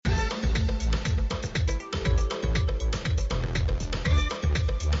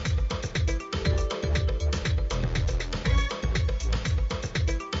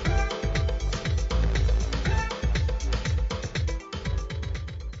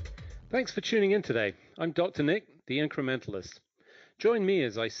Thanks for tuning in today. I'm Dr. Nick, the incrementalist. Join me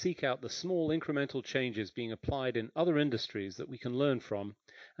as I seek out the small incremental changes being applied in other industries that we can learn from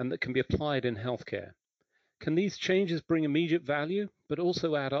and that can be applied in healthcare. Can these changes bring immediate value, but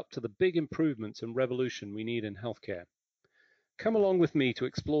also add up to the big improvements and revolution we need in healthcare? Come along with me to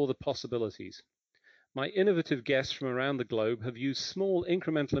explore the possibilities. My innovative guests from around the globe have used small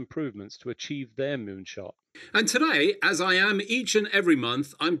incremental improvements to achieve their moonshot. And today, as I am each and every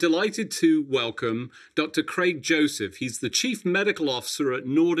month, I'm delighted to welcome Dr. Craig Joseph. He's the Chief Medical Officer at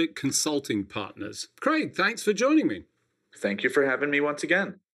Nordic Consulting Partners. Craig, thanks for joining me. Thank you for having me once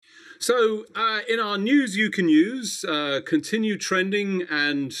again. So, in our news you can use, continue trending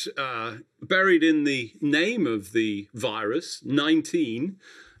and buried in the name of the virus, 19.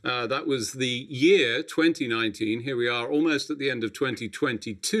 That was the year 2019. Here we are almost at the end of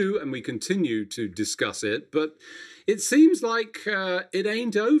 2022, and we continue to discuss it. But it seems like it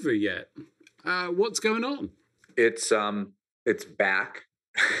ain't over yet. What's going on? It's back,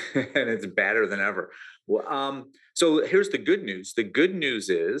 and it's badder than ever. Well, so here's the good news. The good news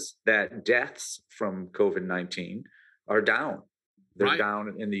is that deaths from COVID-19 are down. They're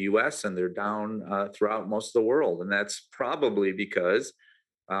down in the U.S. and they're down throughout most of the world, and that's probably because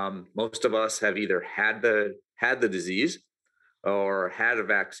most of us have either had the disease or had a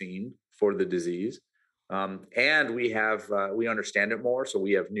vaccine for the disease, and we understand it more. So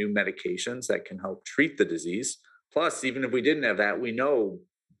we have new medications that can help treat the disease. Plus, even if we didn't have that, we know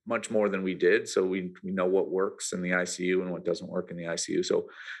much more than we did. So we know what works in the ICU and what doesn't work in the ICU. So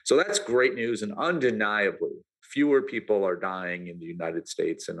that's great news, and undeniably, fewer people are dying in the United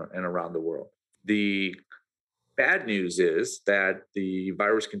States and around the world. The bad news is that the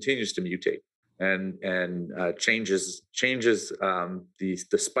virus continues to mutate and changes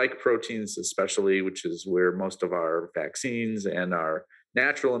the spike proteins, especially, which is where most of our vaccines and our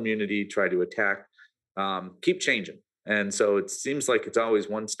natural immunity try to attack, keep changing. And so it seems like it's always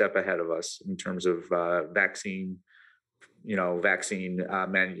one step ahead of us in terms of vaccine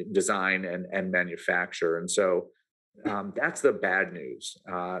design and manufacture. And so that's the bad news.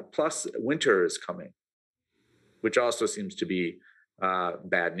 Plus, winter is coming, which also seems to be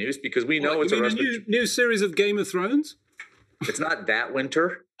bad news because we know it's a new series of Game of Thrones. It's not that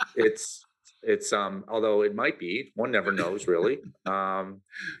winter. It's although it might be. One never knows, really. Ice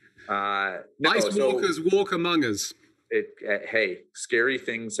Walkers walk among us. Hey, scary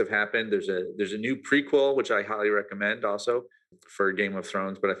things have happened. There's a new prequel which I highly recommend also for Game of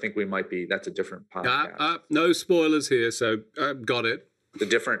Thrones, but I think that's a different podcast. No spoilers here, so got it. It's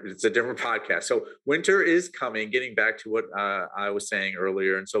a different podcast. So winter is coming, getting back to what I was saying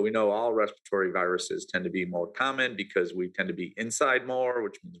earlier. And so we know all respiratory viruses tend to be more common because we tend to be inside more,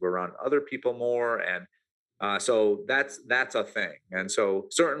 which means we're around other people more. And so that's a thing. And so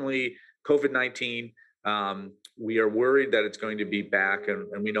certainly COVID-19, we are worried that it's going to be back.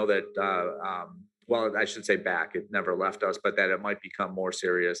 And we know that, well, I should say back, it never left us, but that it might become more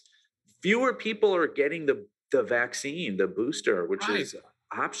serious. Fewer people are getting the vaccine, the booster, which is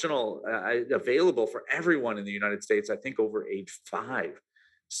optional, available for everyone in the United States, I think over age 5.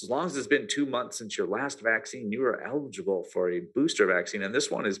 As long as it's been 2 months since your last vaccine, you are eligible for a booster vaccine. And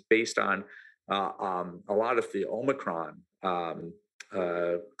this one is based on a lot of the Omicron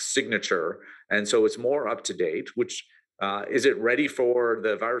signature. And so it's more up to date, which is it ready for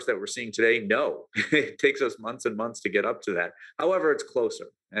the virus that we're seeing today? No, it takes us months and months to get up to that. However, it's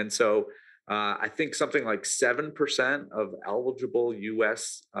closer. And so I think something like 7% of eligible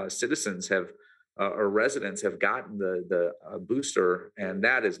U.S. citizens or residents have gotten the booster, and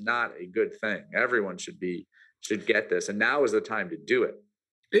that is not a good thing. Everyone should get this, and now is the time to do it.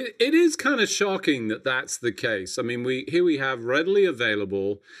 It is kind of shocking that that's the case. I mean, we have readily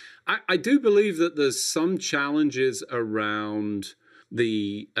available. I do believe that there's some challenges around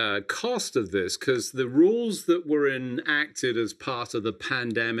the cost of this, because the rules that were enacted as part of the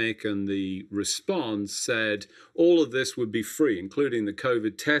pandemic and the response said all of this would be free, including the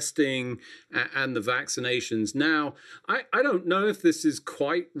COVID testing and the vaccinations. Now, I don't know if this is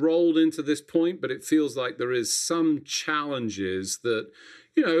quite rolled into this point, but it feels like there is some challenges that,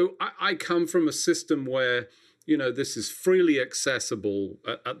 I come from a system where this is freely accessible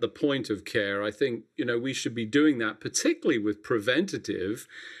at the point of care. I think, we should be doing that, particularly with preventative.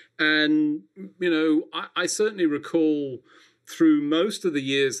 And, I certainly recall through most of the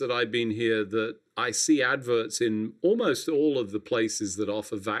years that I've been here that I see adverts in almost all of the places that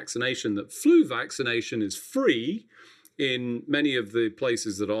offer vaccination, that flu vaccination is free in many of the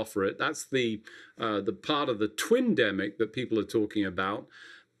places that offer it. That's the part of the twindemic that people are talking about.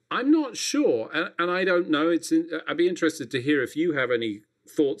 I'm not sure, and I don't know. I'd be interested to hear if you have any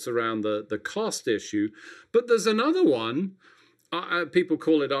thoughts around the cost issue. But there's another one. People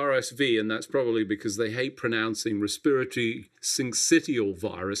call it RSV, and that's probably because they hate pronouncing respiratory syncytial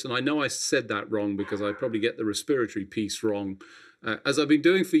virus. And I know I said that wrong because I probably get the respiratory piece wrong, as I've been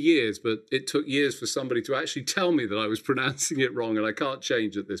doing for years, but it took years for somebody to actually tell me that I was pronouncing it wrong, and I can't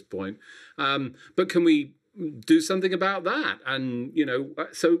change at this point. But can we do something about that? And,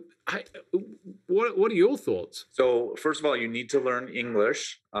 what are your thoughts? So first of all, you need to learn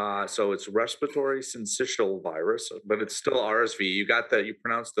English. So it's respiratory syncytial virus, but it's still RSV. You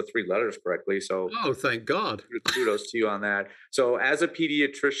pronounced the 3 letters correctly. So thank God. Kudos to you on that. So as a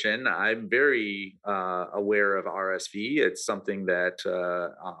pediatrician, I'm very aware of RSV. It's something that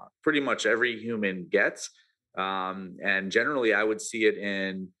pretty much every human gets. And generally I would see it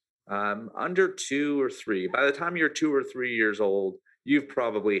in under 2 or 3. By the time you're 2 or 3 years old, you've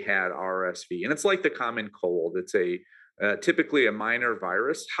probably had RSV, and it's like the common cold. It's typically a minor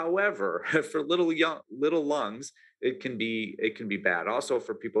virus. However, for little lungs, it can be bad. Also,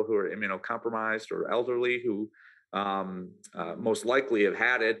 for people who are immunocompromised or elderly who most likely have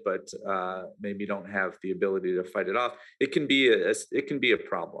had it, but maybe don't have the ability to fight it off, it can be a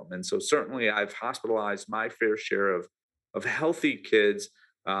problem. And so certainly, I've hospitalized my fair share of healthy kids.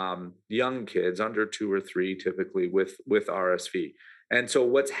 Young kids under 2 or 3, typically with RSV. And so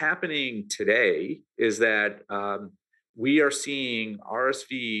what's happening today is that we are seeing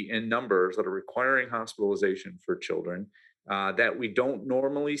RSV in numbers that are requiring hospitalization for children that we don't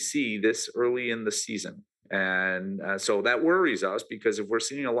normally see this early in the season. And so that worries us, because if we're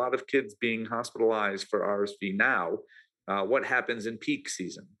seeing a lot of kids being hospitalized for RSV now, what happens in peak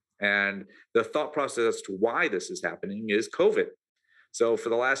season? And the thought process as to why this is happening is COVID. So for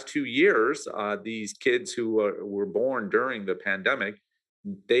the last 2 years, these kids who were born during the pandemic,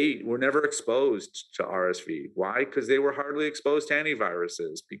 they were never exposed to RSV. Why? Because they were hardly exposed to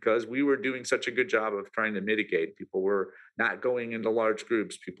antiviruses, because we were doing such a good job of trying to mitigate. People were not going into large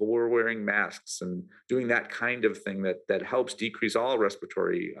groups. People were wearing masks and doing that kind of thing that helps decrease all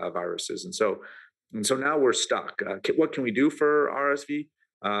respiratory viruses. And so now we're stuck. What can we do for RSV?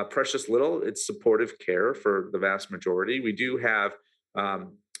 Precious little. It's supportive care for the vast majority. We do have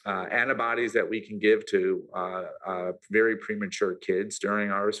antibodies that we can give to very premature kids during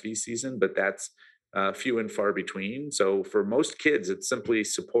RSV season, but that's few and far between. So for most kids, it's simply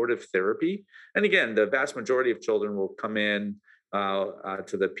supportive therapy. And again, the vast majority of children will come in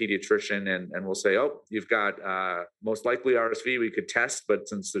to the pediatrician and we'll say, oh, you've got most likely RSV. We could test, but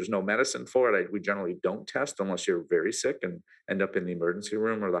since there's no medicine for it, we generally don't test unless you're very sick and end up in the emergency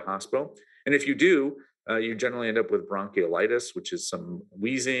room or the hospital. And if you do, you generally end up with bronchiolitis, which is some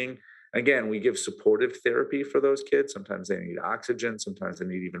wheezing. Again, we give supportive therapy for those kids. Sometimes they need oxygen, sometimes they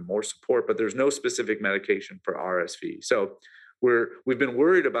need even more support, but there's no specific medication for RSV. So we've been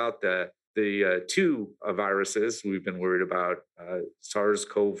worried about the 2 viruses. We've been worried about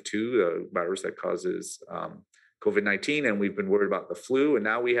SARS-CoV-2, the virus that causes COVID-19, and we've been worried about the flu. And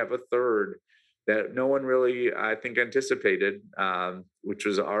now we have a third that no one really, I think, anticipated, which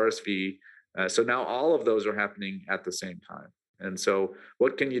was RSV. So now all of those are happening at the same time. And so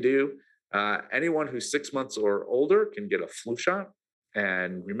what can you do? Anyone who's 6 months or older can get a flu shot.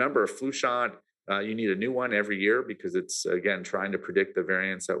 And remember, a flu shot, you need a new one every year because it's, again, trying to predict the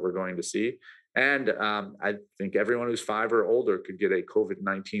variants that we're going to see. And I think everyone who's 5 or older could get a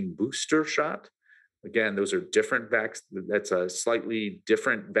COVID-19 booster shot. Again, those are different that's a slightly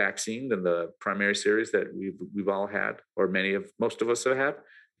different vaccine than the primary series that we've all had, or most of us have had.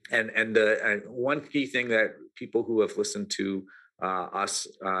 And one key thing that people who have listened to us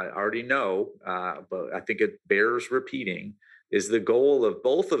already know, but I think it bears repeating, is the goal of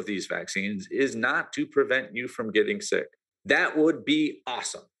both of these vaccines is not to prevent you from getting sick. That would be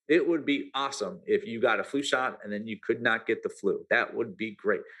awesome. It would be awesome if you got a flu shot and then you could not get the flu. That would be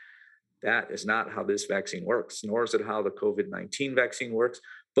great. That is not how this vaccine works, nor is it how the COVID-19 vaccine works.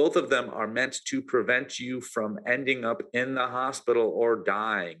 Both of them are meant to prevent you from ending up in the hospital or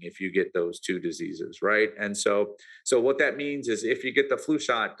dying if you get those 2 diseases, right? And so what that means is if you get the flu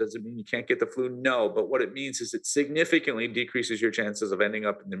shot, does it mean you can't get the flu? No, but what it means is it significantly decreases your chances of ending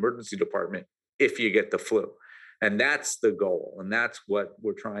up in the emergency department if you get the flu. And that's the goal, and that's what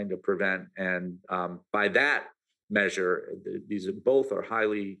we're trying to prevent. And by that measure, these are both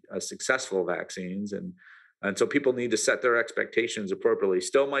highly successful vaccines, and so people need to set their expectations appropriately.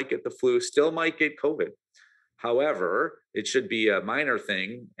 Still might get the flu, still might get COVID. However, it should be a minor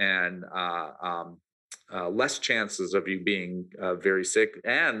thing and less chances of you being very sick.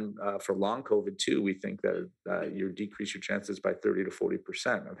 And for long COVID too, we think that you decrease your chances by 30 to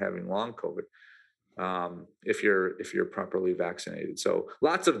 40% of having long COVID. if you're properly vaccinated. So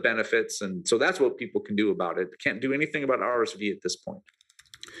lots of benefits, and so that's what people can do about it. Can't do anything about RSV at this point.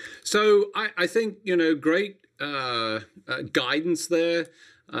 So I think, great guidance there.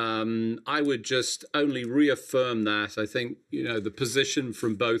 I would just only reaffirm that. I think, the position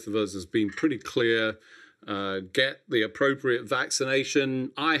from both of us has been pretty clear. Get the appropriate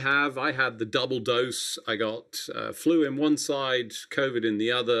vaccination. I had the double dose. I got flu in one side, COVID in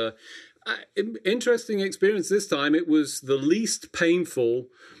the other. Interesting experience this time. It was the least painful,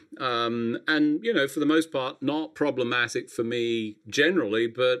 and for the most part, not problematic for me generally,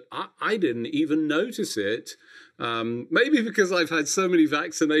 but I didn't even notice it. Maybe because I've had so many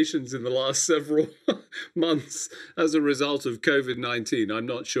vaccinations in the last several months as a result of COVID-19. I'm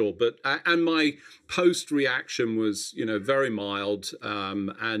not sure, but and my post reaction was, very mild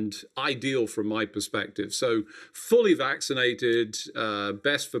and ideal from my perspective. So fully vaccinated,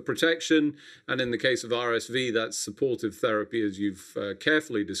 best for protection, and in the case of RSV, that's supportive therapy, as you've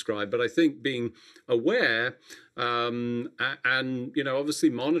carefully described. But I think being aware and obviously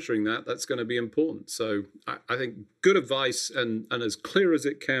monitoring that's going to be important. So I think good advice and as clear as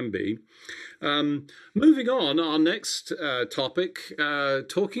it can be. Moving on, our next topic,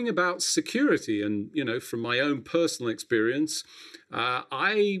 talking about security, and from my own personal experience,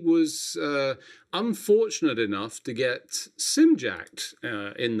 I was unfortunate enough to get SIM-jacked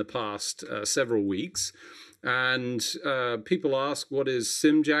in the past several weeks. And people ask, what is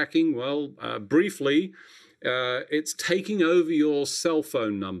SIM-jacking? Well, briefly, it's taking over your cell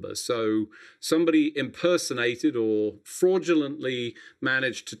phone number. So somebody impersonated or fraudulently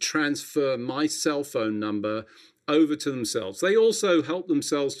managed to transfer my cell phone number over to themselves. They also help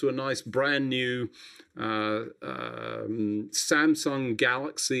themselves to a nice brand new Samsung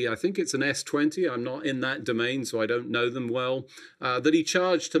Galaxy. I think it's an S20. I'm not in that domain, so I don't know them well. That he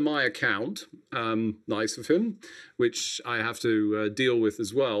charged to my account. Nice of him, which I have to deal with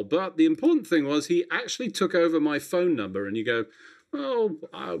as well. But the important thing was he actually took over my phone number, and you go, oh,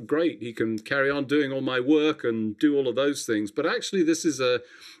 great, he can carry on doing all my work and do all of those things. But actually, this is a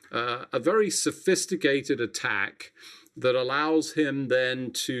very sophisticated attack that allows him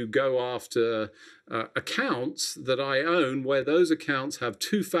then to go after accounts that I own, where those accounts have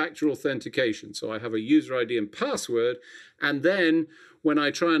two-factor authentication. So I have a user ID and password, and then when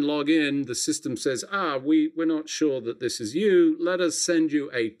I try and log in, the system says, we're not sure that this is you. Let us send you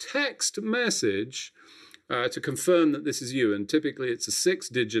a text message to confirm that this is you. And typically it's a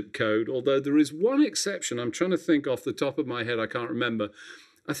 6-digit code, although there is one exception. I'm trying to think off the top of my head. I can't remember.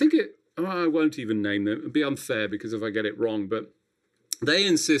 I think I won't even name them. It'd be unfair because if I get it wrong, but they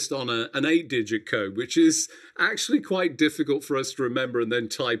insist on an 8-digit code, which is actually quite difficult for us to remember and then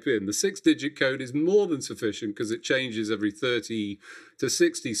type in. The 6-digit code is more than sufficient because it changes every 30 to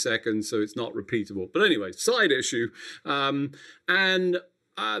 60 seconds, so it's not repeatable. But anyway, side issue.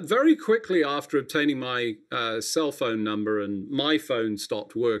 Very quickly after obtaining my cell phone number and my phone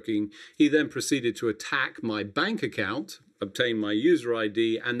stopped working, he then proceeded to attack my bank account, obtain my user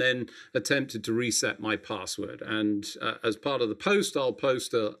ID, and then attempted to reset my password. And as part of the post, I'll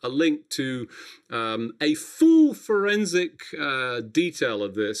post a link to a full forensic detail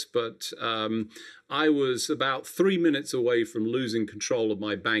of this, but I was about 3 minutes away from losing control of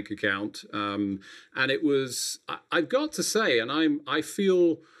my bank account. And it was, I've got to say, and I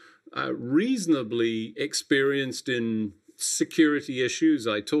feel reasonably experienced in security issues.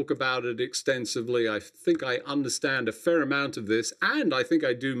 I talk about it extensively. I think I understand a fair amount of this, and I think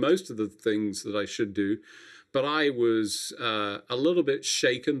I do most of the things that I should do. But I was a little bit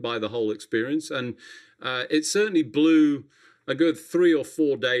shaken by the whole experience, and it certainly blew a good 3 or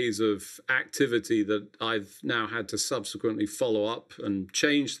 4 days of activity that I've now had to subsequently follow up and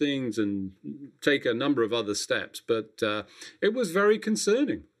change things and take a number of other steps. But it was very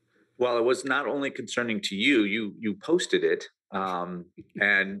concerning. Well, it was not only concerning to you. You posted it and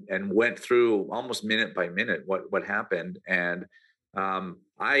went through almost minute by minute what happened, and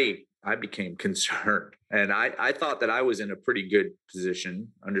I became concerned, and I thought that I was in a pretty good position,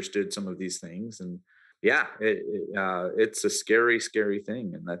 understood some of these things, and yeah, it's a scary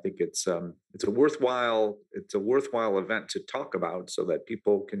thing, and I think it's a worthwhile event to talk about so that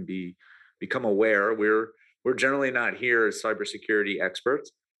people can become aware. We're generally not here as cybersecurity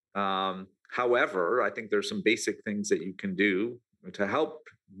experts. However, I think there's some basic things that you can do to help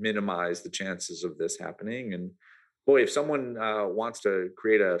minimize the chances of this happening. And boy, if someone wants to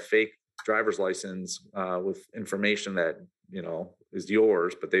create a fake driver's license with information that is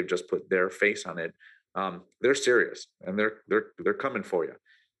yours, but they've just put their face on it, they're serious and they're coming for you.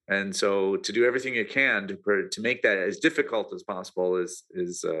 And so to do everything you can to make that as difficult as possible is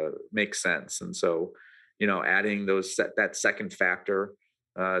makes sense. And so, adding that second factor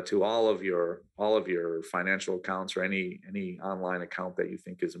to all of your financial accounts or any online account that you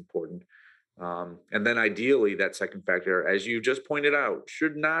think is important. And then ideally, that second factor, as you just pointed out,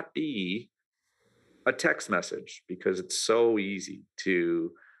 should not be a text message because it's so easy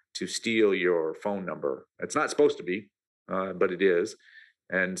to steal your phone number. It's not supposed to be, but it is.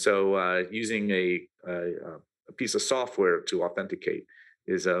 And so using a piece of software to authenticate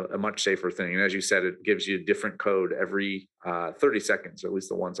is a much safer thing. And as you said, it gives you a different code every 30 seconds, at least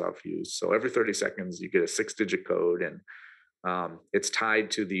the ones I've used. So every 30 seconds, you get a 6-digit code, and it's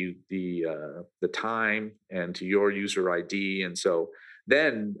tied to the time and to your user ID. And so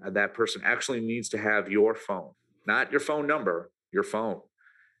then that person actually needs to have your phone, not your phone number, your phone.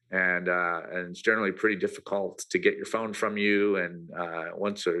 And it's generally pretty difficult to get your phone from you. And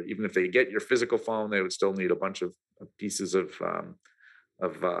once, or even if they get your physical phone, they would still need a bunch of pieces of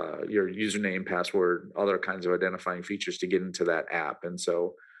your username, password, other kinds of identifying features to get into that app. And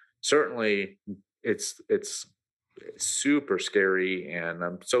so certainly it's super scary. And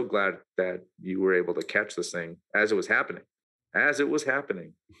I'm so glad that you were able to catch this thing as it was happening.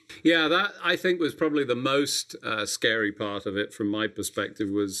 Yeah, that I think was probably the most scary part of it from my perspective.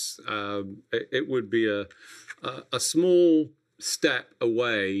 Was it would be a small step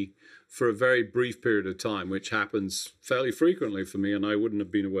away for a very brief period of time, which happens fairly frequently for me, and I wouldn't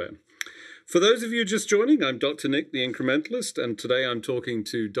have been aware. For those of you just joining, I'm Dr. Nick, the Incrementalist, and today I'm talking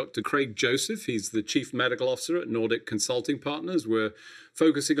to Dr. Craig Joseph. He's the Chief Medical Officer at Nordic Consulting Partners. We're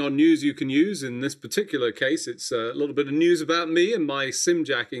focusing on news you can use. In this particular case, it's a little bit of news about me and my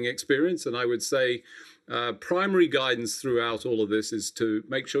SIM-jacking experience, and I would say primary guidance throughout all of this is to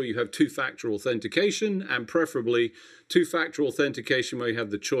make sure you have two-factor authentication, and preferably two-factor authentication where you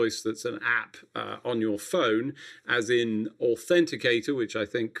have the choice that's an app on your phone, as in Authenticator, which I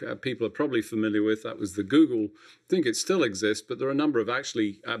think people are probably familiar with. That was the Google. I think it still exists, but there are a number of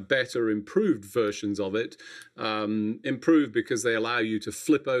actually better, improved versions of it. Improved because they allow you to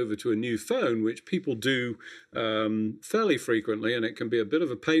flip over to a new phone, which people do fairly frequently, and it can be a bit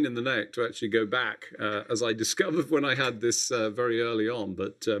of a pain in the neck to actually go back, as I discovered when I had this very early on.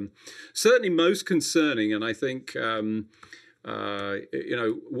 But certainly most concerning, and I think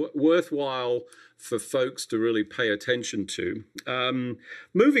worthwhile for folks to really pay attention to.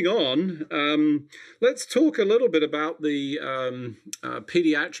 Moving on, let's talk a little bit about the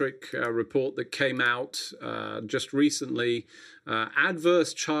pediatric report that came out just recently,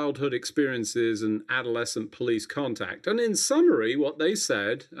 Adverse Childhood Experiences and Adolescent Police Contact. And in summary, what they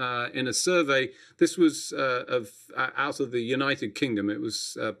said in a survey, this was out of the United Kingdom. It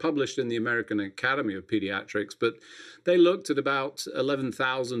was published in the American Academy of Pediatrics, but they looked at about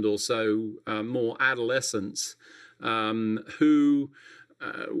 11,000 or so more adolescents who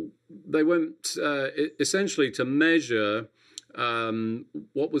they went essentially to measure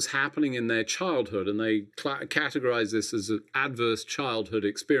what was happening in their childhood, and they categorize this as adverse childhood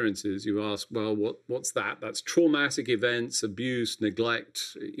experiences. You ask, well, what's that? That's traumatic events, abuse,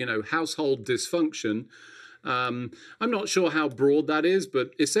 neglect, household dysfunction. I'm not sure how broad that is,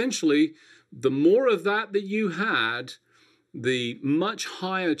 but essentially, the more of that you had, the much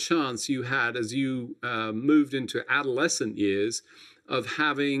higher chance you had as you moved into adolescent years of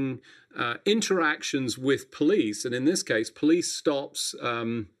having interactions with police, and in this case, police stops,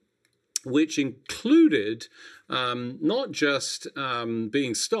 which included not just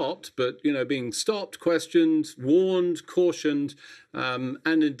being stopped, but being stopped, questioned, warned, cautioned, and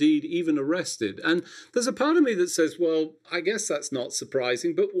indeed even arrested. And there's a part of me that says, well, I guess that's not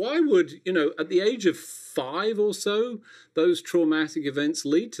surprising, but why would at the age of 5 or so those traumatic events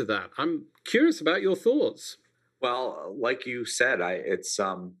lead to that? I'm curious about your thoughts. Well, like you said, it's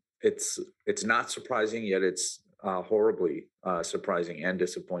not surprising, yet it's horribly surprising and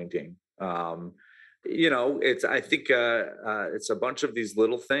disappointing. It's it's a bunch of these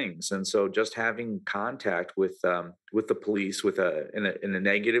little things, and so just having contact with the police in a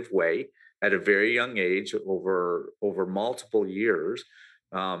negative way at a very young age over multiple years,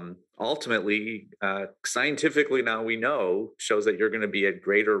 ultimately, scientifically now we know shows that you're going to be at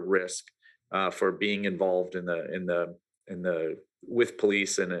greater risk for being involved in the with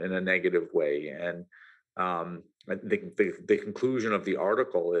police in a negative way. And I think the conclusion of the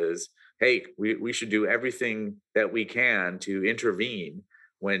article is, hey, we should do everything that we can to intervene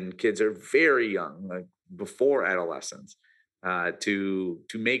when kids are very young, like before adolescence, to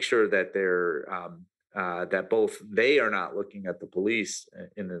make sure that they're that both they are not looking at the police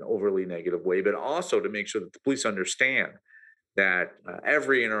in an overly negative way, but also to make sure that the police understand that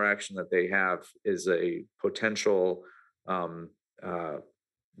every interaction that they have is a potential um,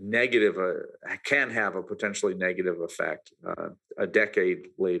 negative, can have a potentially negative effect a decade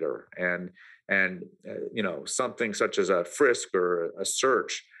later. And something such as a frisk or a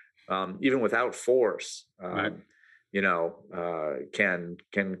search, even without force, Right.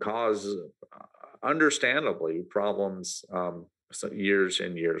 can cause understandably problems years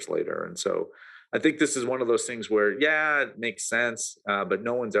and years later. And so I think this is one of those things where, yeah, it makes sense, but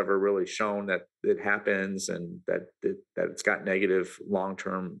no one's ever really shown that it happens and that it's got negative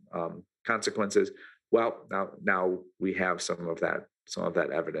long-term consequences. Well, now we have some of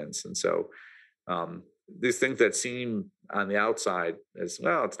that evidence, and so um, these things that seem on the outside as,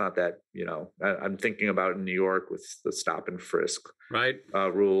 well, it's not that, I'm thinking about in New York with the stop and frisk Right.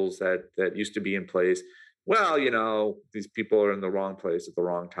 rules that used to be in place. Well, these people are in the wrong place at the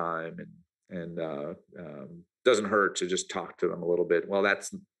wrong time, and doesn't hurt to just talk to them a little bit. Well,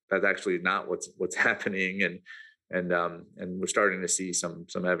 that's actually not what's happening, and we're starting to see some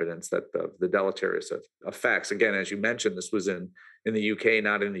evidence that the deleterious effects. Again, as you mentioned, this was in the UK,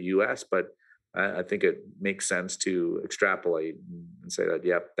 not in the US, but I think it makes sense to extrapolate and say that,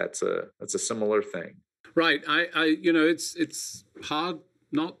 yep, that's a similar thing. Right. It's hard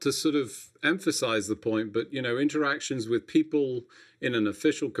not to sort of emphasize the point, but, interactions with people in an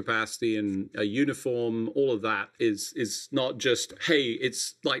official capacity and a uniform, all of that is not just, hey,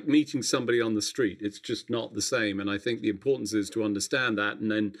 it's like meeting somebody on the street. It's just not the same. And I think the importance is to understand that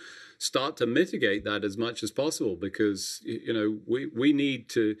and then start to mitigate that as much as possible, because, we need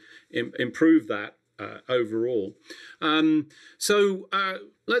to improve that overall. So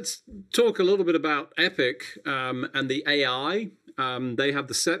let's talk a little bit about Epic and the AI. They have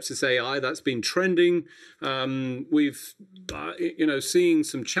the Sepsis AI that's been trending. We've, seeing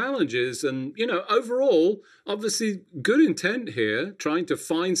some challenges, and overall, obviously, good intent here, trying to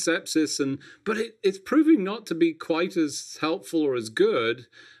find sepsis, but it's proving not to be quite as helpful or as good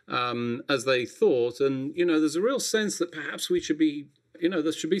as they thought. And there's a real sense that perhaps we should be,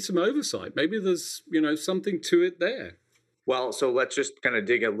 there should be some oversight. Maybe there's something to it there. Well, so let's just kind of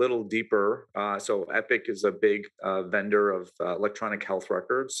dig a little deeper. So Epic is a big vendor of electronic health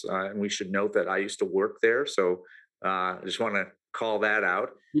records, and we should note that I used to work there. So I just want to call that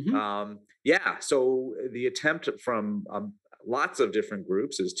out. Mm-hmm. Yeah. So the attempt from lots of different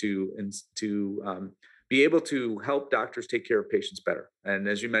groups is to be able to help doctors take care of patients better. And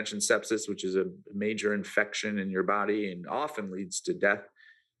as you mentioned, sepsis, which is a major infection in your body and often leads to death,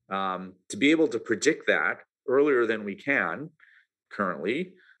 to be able to predict that earlier than we can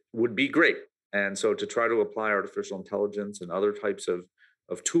currently would be great. And so to try to apply artificial intelligence and other types of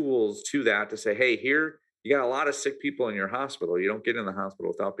tools to that, to say, hey, here, you got a lot of sick people in your hospital. You don't get in the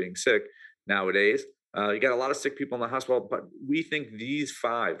hospital without being sick nowadays. You got a lot of sick people in the hospital, but we think these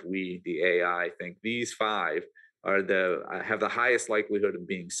five, the AI think these five have the highest likelihood of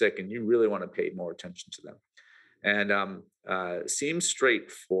being sick, and you really want to pay more attention to them. And seems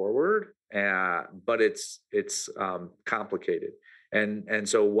straightforward, but it's complicated. And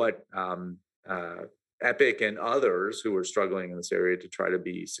so what Epic and others who are struggling in this area to try to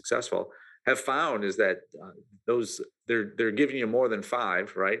be successful have found is that they're giving you more than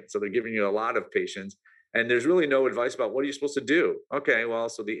five, right? So they're giving you a lot of patients, and there's really no advice about what are you supposed to do. Okay, well,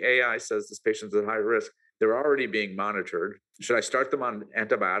 so the AI says this patient's at high risk. They're already being monitored. Should I start them on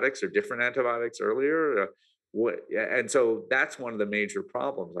antibiotics or different antibiotics earlier? And so that's one of the major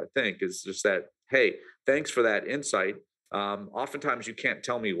problems, I think, is just that, hey, thanks for that insight. Oftentimes you can't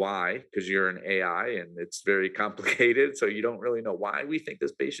tell me why, because you're an AI and it's very complicated. So you don't really know why we think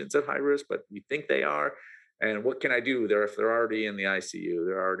this patient's at high risk, but we think they are. And what can I do there if they're already in the ICU?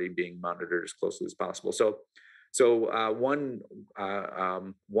 They're already being monitored as closely as possible. So one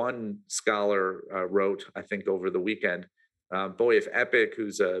scholar wrote, I think, over the weekend, boy, if Epic,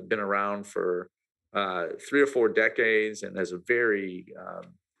 who's been around for 3 or 4 decades and has a very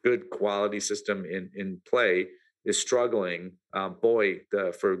good quality system in play, is struggling,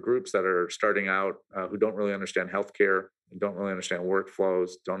 for groups that are starting out who don't really understand healthcare, don't really understand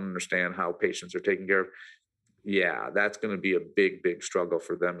workflows, don't understand how patients are taken care of. Yeah, that's going to be a big struggle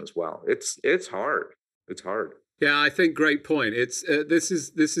for them as well. It's hard. It's hard. Yeah, I think great point. It's this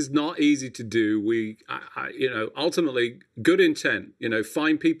is not easy to do. Ultimately, good intent.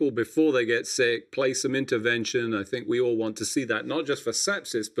 Find people before they get sick, play some intervention. I think we all want to see that, not just for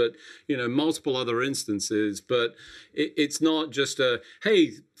sepsis, but multiple other instances. But it's not just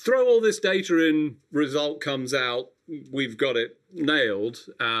hey, throw all this data in, result comes out. we've got it nailed.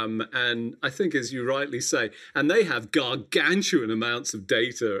 And I think, as you rightly say, and they have gargantuan amounts of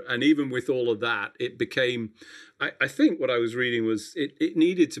data. And even with all of that, it became, I think what I was reading was it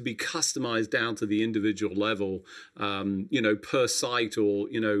needed to be customized down to the individual level, per site or,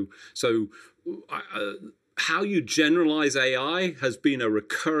 so how you generalize AI has been a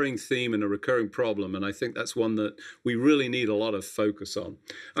recurring theme and a recurring problem. And I think that's one that we really need a lot of focus on.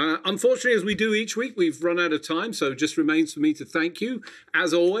 Unfortunately, as we do each week, we've run out of time. So it just remains for me to thank you,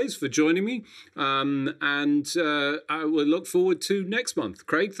 as always, for joining me. I will look forward to next month.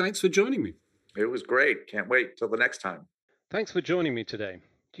 Craig, thanks for joining me. It was great. Can't wait till the next time. Thanks for joining me today.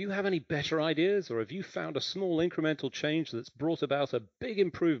 Do you have any better ideas, or have you found a small incremental change that's brought about a big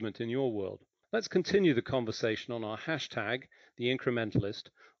improvement in your world? Let's continue the conversation on our hashtag, The Incrementalist,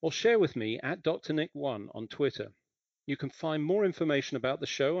 or share with me at DrNick1 on Twitter. You can find more information about the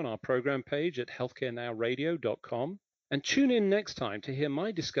show on our program page at healthcarenowradio.com. And tune in next time to hear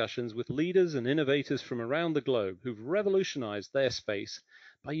my discussions with leaders and innovators from around the globe who've revolutionized their space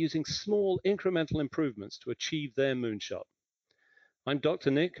by using small incremental improvements to achieve their moonshot. I'm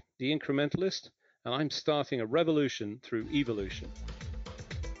Dr. Nick, the Incrementalist, and I'm starting a revolution through evolution.